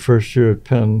 In my first year at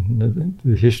Penn,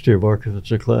 the history of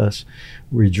architecture class,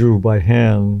 we drew by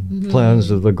hand plans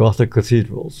of the Gothic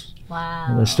cathedrals. Wow.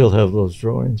 And I still have those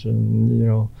drawings, and you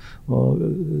know,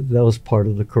 that was part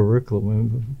of the curriculum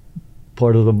and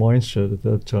part of the mindset at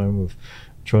that time of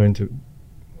trying to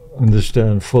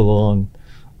understand full on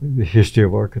the history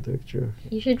of architecture.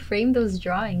 You should frame those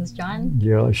drawings, John.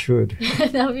 Yeah, I should.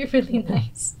 That would be really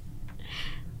nice.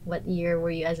 What year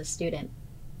were you as a student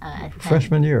at Penn?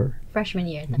 Freshman year. Freshman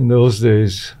year. In those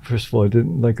days, first of all, I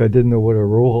didn't know what a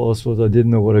row house was. I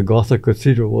didn't know what a Gothic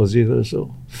cathedral was either.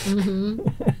 So,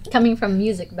 coming from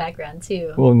music background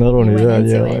too. Well, not only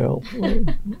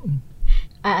that,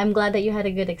 I'm glad that you had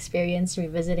a good experience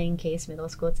revisiting Case Middle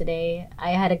School today.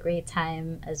 I had a great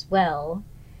time as well.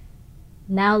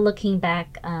 Now looking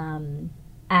back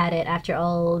at it after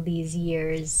all these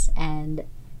years, and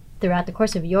throughout the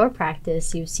course of your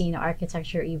practice, you've seen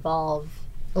architecture evolve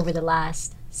over the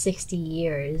last 60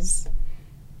 years.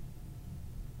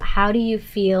 How do you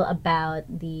feel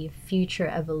about the future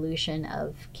evolution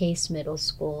of Case Middle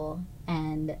School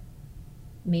and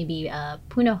maybe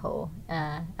Punahou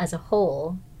as a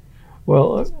whole?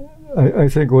 Well, I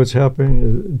think what's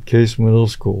happening at Case Middle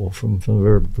School from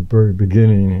the very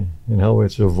beginning and how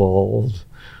it's evolved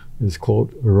is,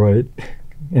 quote, right,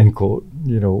 end quote,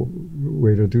 you know,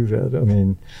 way to do that. I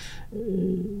mean,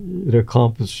 it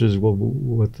accomplishes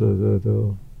what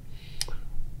the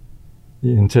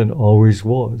intent always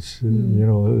was. You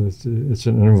know, it's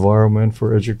an environment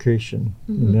for education,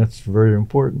 and that's very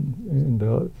important.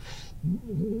 And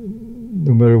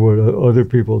no matter what other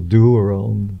people do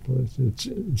around,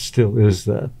 it still is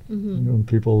that. You know,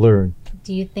 people learn.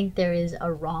 Do you think there is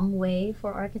a wrong way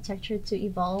for architecture to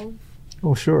evolve?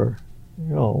 Oh, sure.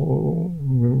 You know,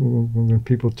 when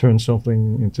people turn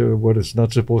something into what it's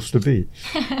not supposed to be,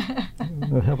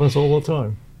 that happens all the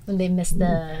time. When they miss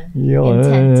the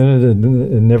intent. And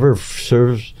it never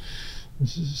serves.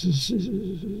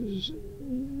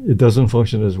 It doesn't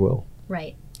function as well.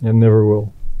 Right. It never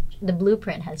will. the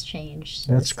blueprint has changed.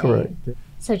 So That's correct.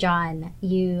 So John,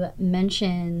 you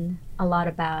mentioned a lot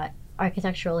about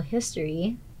architectural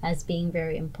history as being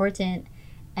very important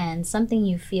and something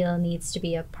you feel needs to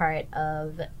be a part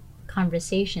of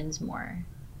conversations more.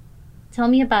 Tell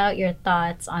me about your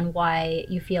thoughts on why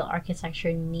you feel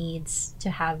architecture needs to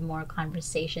have more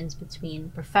conversations between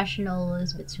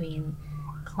professionals, between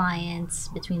clients,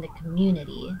 between the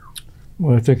community.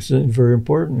 Well, I think it's very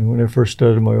important. When I first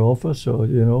started my office,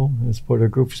 as part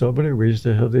of Group 70, we used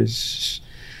to have these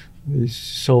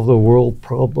solve the world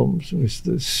problems. We used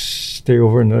to stay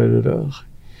overnight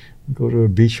go to a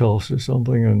beach house or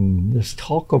something and just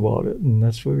talk about it. And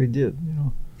that's what we did,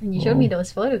 And you showed me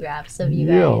those photographs of you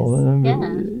guys.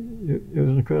 It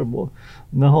was incredible.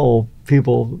 Now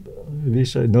people, at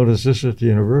least I noticed this at the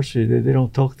university, they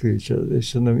don't talk to each other. They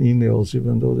send them emails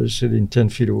even though they're sitting 10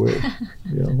 feet away.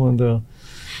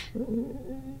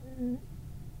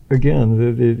 Again,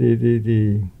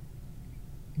 the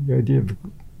idea of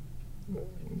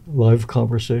live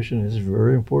conversation is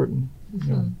very important.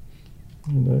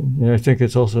 And I think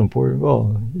it's also important,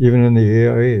 well, even in the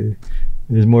AIA,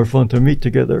 it's more fun to meet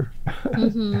together.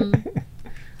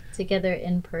 Together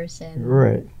in person.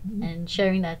 Right. And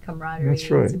sharing that camaraderie.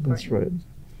 That's right. That's right.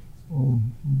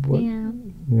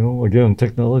 Again,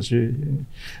 technology,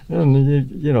 and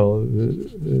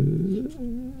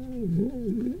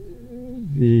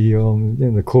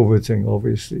the COVID thing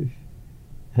obviously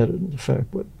had an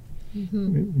effect, but we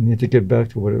need to get back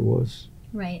to what it was.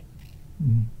 Right.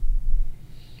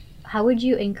 How would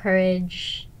you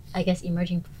encourage, I guess,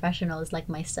 emerging professionals like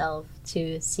myself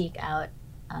to seek out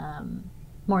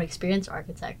more experienced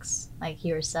architects like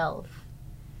yourself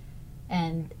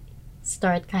and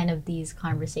start kind of these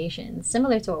conversations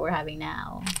similar to what we're having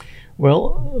now?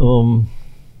 Well,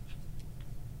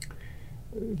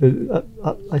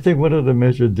 I think one of the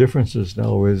major differences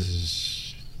now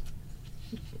is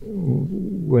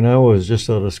when I was just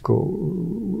out of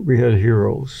school, we had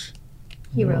heroes.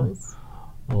 Heroes.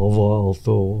 Alva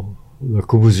Aalto, Le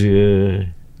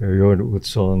Corbusier, Jorn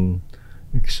Utzon,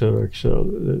 etc., etc.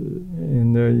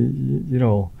 And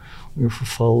we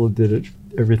followed,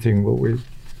 everything, but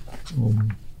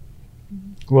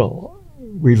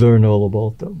we learned all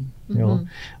about them.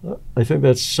 I think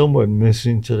that's somewhat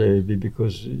missing today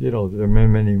because there are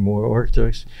many more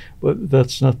architects, but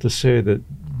that's not to say that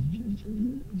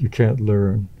you can't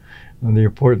learn. And the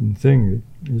important thing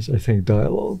is, I think,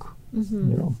 dialogue.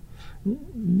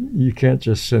 You can't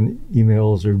just send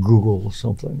emails or Google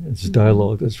something. It's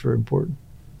dialogue that's very important.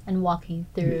 And walking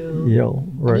through,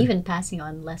 right. and even passing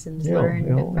on lessons learned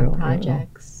from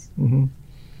projects.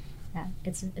 Yeah,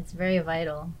 it's very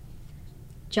vital.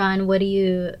 John, what do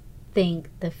you think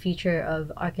the future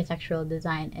of architectural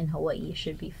design in Hawaii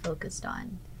should be focused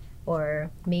on? Or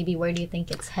maybe where do you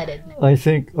think it's headed? I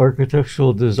think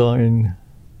architectural design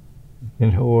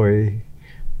in Hawaii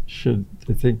should,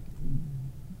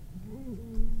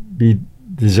 be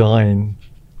designed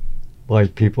by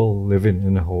people living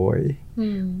in Hawaii.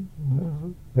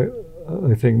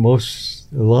 I think a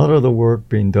lot of the work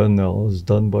being done now is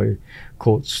done by,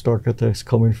 quote, architects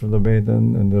coming from the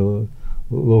mainland and the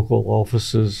local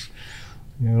offices.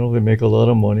 They make a lot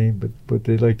of money, but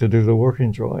they like to do the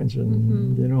working drawings.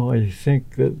 And, I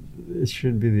think that it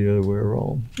should be the other way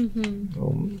around.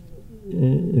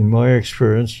 In my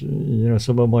experience,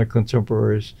 some of my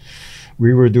contemporaries,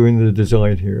 we were doing the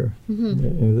design here.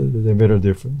 They made a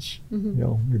difference.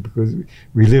 Because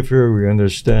we live here, we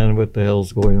understand what the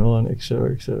hell's going on, et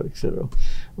cetera, et cetera, et cetera.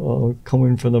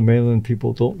 Coming from the mainland,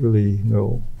 people don't really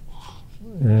know.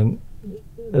 And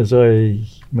as I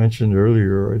mentioned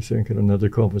earlier, I think in another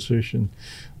conversation,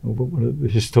 one of the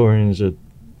historians at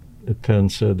Penn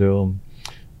said, there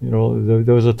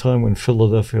was a time when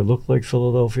Philadelphia looked like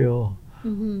Philadelphia.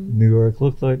 New York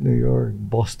looked like New York.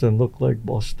 Boston looked like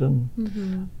Boston.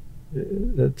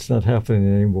 That's not happening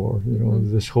anymore.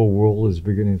 This whole world is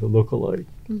beginning to look alike.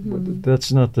 But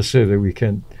that's not to say that we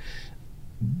can't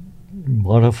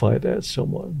modify that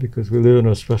somewhat, because we live in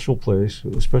a special place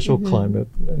with a special climate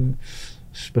and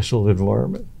special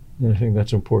environment. And I think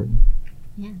that's important.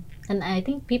 Yeah. And I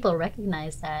think people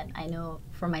recognize that. I know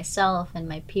for myself and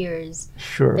my peers,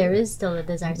 there is still a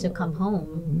desire to come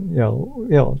home.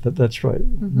 That's right.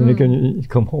 And again, you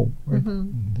come home, right?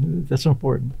 That's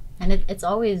important. And it's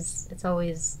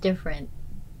always different,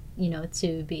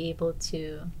 to be able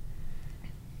to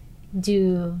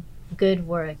do good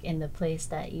work in the place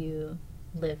that you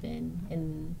live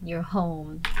in your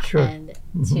home, and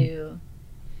to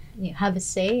have a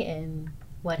say in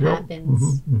what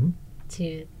happens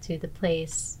to the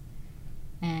place.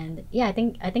 And I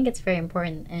think it's very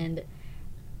important. And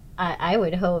I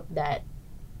would hope that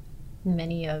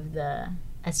many of the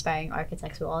aspiring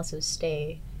architects will also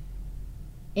stay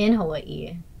in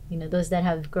Hawaii. You know, those that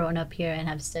have grown up here and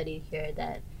have studied here,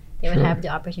 that they would Sure. have the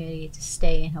opportunity to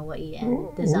stay in Hawaii and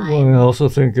Well, I design. also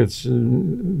think it's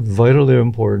vitally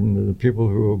important that the people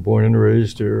who are born and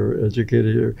raised here,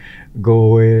 educated here, go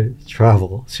away,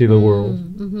 travel, see the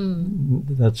world.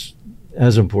 Mm-hmm. That's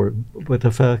as important. But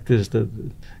the fact is that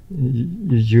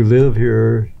you live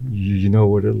here, you know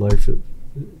what life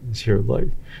is here like.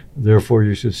 Therefore,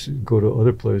 you should go to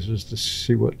other places to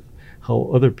see how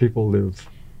other people live.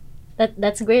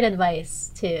 That's great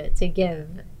advice to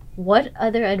give. What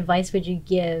other advice would you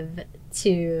give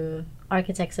to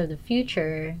architects of the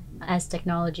future as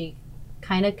technology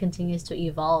kind of continues to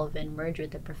evolve and merge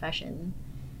with the profession?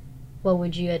 What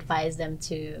would you advise them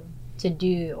to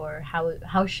do, or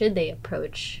how should they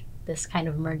approach this kind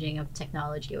of merging of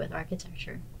technology with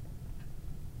architecture?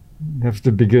 You have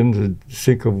to begin to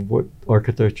think of what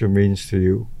architecture means to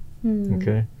you. Hmm.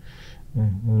 Okay,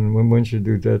 and once you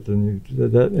do that, then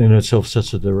that in itself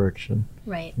sets a direction.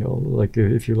 Right. You know, like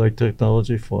if you like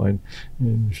technology, fine.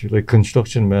 And if you like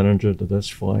construction management, that's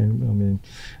fine. I mean,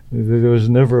 there was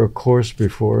never a course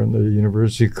before in the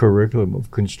university curriculum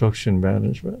of construction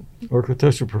management.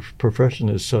 Architectural profession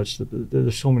is such that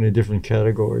there's so many different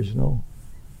categories, you know.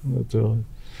 But,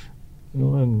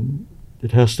 and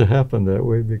it has to happen that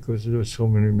way because there's so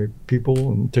many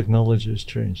people and technology has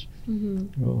changed.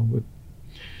 Mm-hmm. But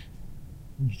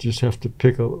you just have to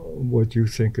pick up what you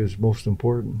think is most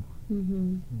important.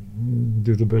 Mm-hmm.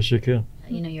 Do the best you can.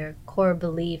 You know, your core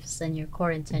beliefs and your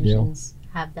core intentions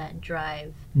have that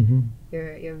drive, Mm-hmm.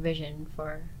 your vision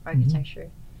for architecture.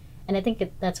 And I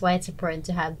think that's why it's important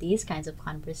to have these kinds of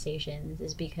conversations,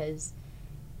 is because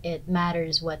it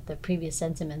matters what the previous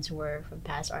sentiments were from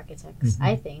past architects, Mm-hmm.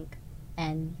 I think,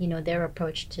 and, you know, their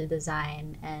approach to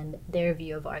design and their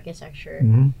view of architecture.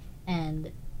 Mm-hmm.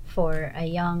 And for a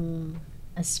young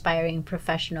aspiring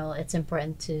professional, it's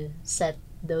important to set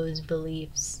those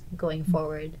beliefs going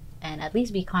forward and at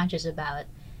least be conscious about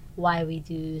why we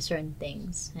do certain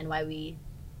things and why we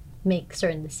make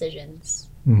certain decisions.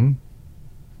 Mm-hmm.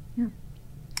 Yeah.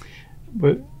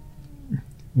 But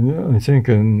I think,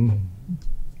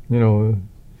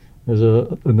 as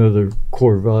another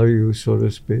core value, so to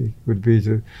speak, would be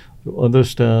to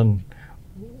understand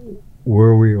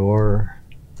where we are,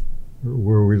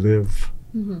 where we live,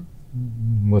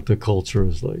 Mm-hmm. what the culture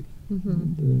is like.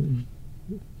 Mm-hmm.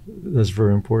 That's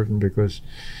very important because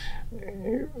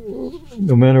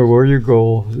no matter where you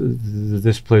go,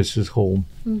 this place is home.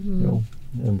 Mm-hmm.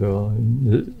 You know,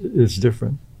 and it's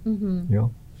different. Mm-hmm. You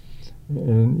know,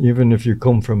 and even if you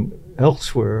come from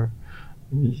elsewhere,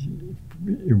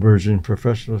 emerging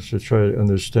professionals should try to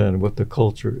understand what the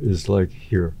culture is like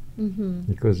here, Mm-hmm.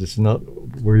 because it's not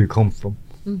where you come from.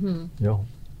 Mm-hmm. You know,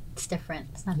 It's different.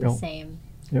 It's not Yeah. the same.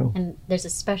 Yeah. And there's a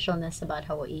specialness about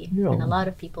Hawaii, Yeah. and a lot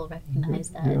of people recognize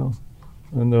that. Yeah.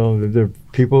 And there are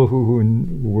people who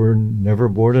were never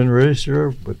born and raised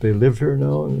here, but they live here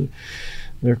now, and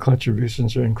their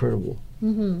contributions are incredible.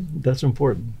 Mm-hmm. That's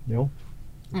important, you know.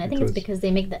 And I think it's because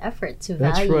they make the effort to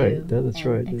That's value right. That's and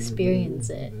right. experience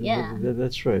it. Yeah.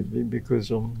 That's right. Because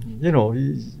you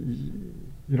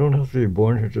don't have to be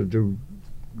born here to do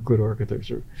good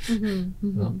architecture. Mm-hmm.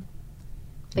 Mm-hmm. Yeah.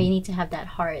 But you need to have that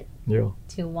heart Yeah.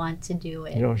 to want to do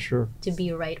it, Yeah. Sure. to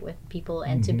be right with people,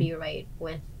 and to be right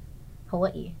with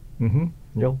Hawaii. Mm-hmm.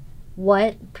 Yeah.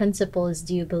 What principles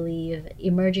do you believe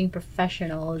emerging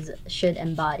professionals should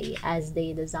embody as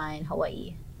they design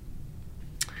Hawaii?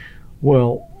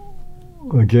 Well,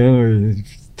 again, we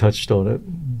touched on it,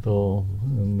 though,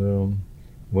 and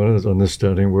one is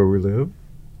understanding where we live,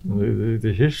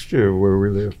 the history of where we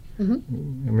live.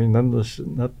 Mm-hmm. I mean,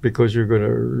 not because you're going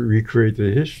to recreate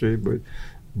the history, but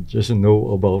just know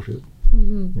about it.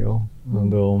 Mm-hmm. You know,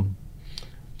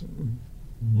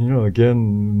 and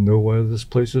again, know why this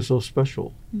place is so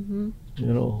special. Mm-hmm.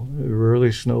 You know, it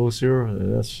rarely snows here,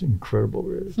 and that's incredible.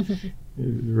 It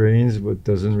rains, but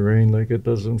doesn't rain like it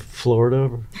does in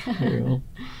Florida. You know,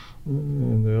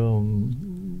 and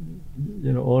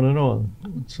on and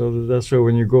on. So that's why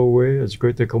when you go away, it's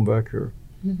great to come back here,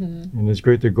 Mm-hmm. and it's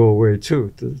great to go away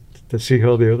too to see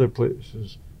how the other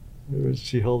places,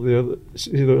 see how the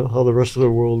rest of the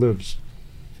world lives.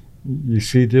 you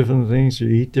see different things, you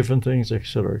eat different things,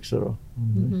 etc., etc.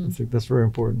 Mm-hmm. I think that's very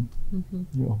important. Mm-hmm.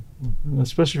 You know, and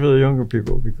especially for the younger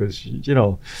people, because you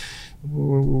know,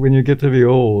 when you get to be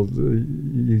old,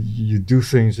 you do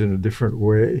things in a different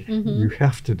way. Mm-hmm. You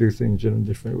have to do things in a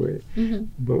different way. Mm-hmm.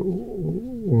 But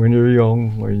when you're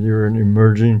young, when you're an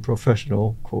emerging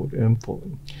professional, quote unquote,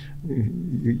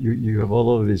 you have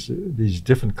all of these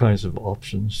different kinds of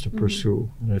options to pursue,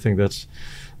 and I think that's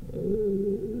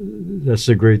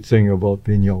the great thing about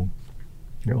being young.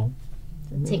 You know,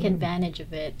 take advantage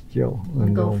of it. Yeah,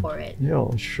 and go for it. Yeah,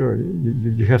 sure.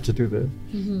 You have to do that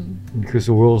Mm-hmm. because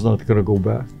the world's not going to go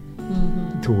back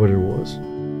to what it was.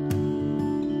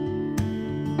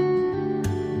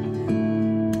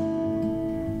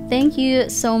 Thank you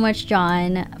so much,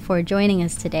 John, for joining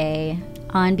us today.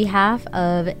 On behalf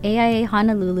of AIA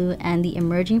Honolulu and the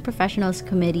Emerging Professionals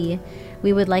Committee,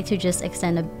 we would like to just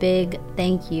extend a big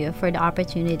thank you for the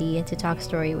opportunity to talk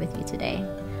story with you today.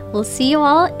 We'll see you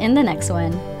all in the next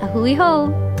one. Ahui ho!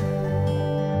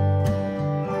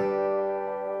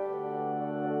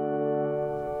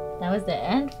 That was the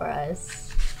end for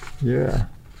us. Yeah.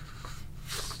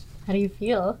 How do you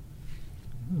feel?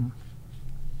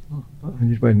 I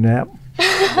need my nap.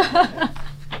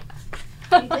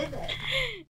 You did it.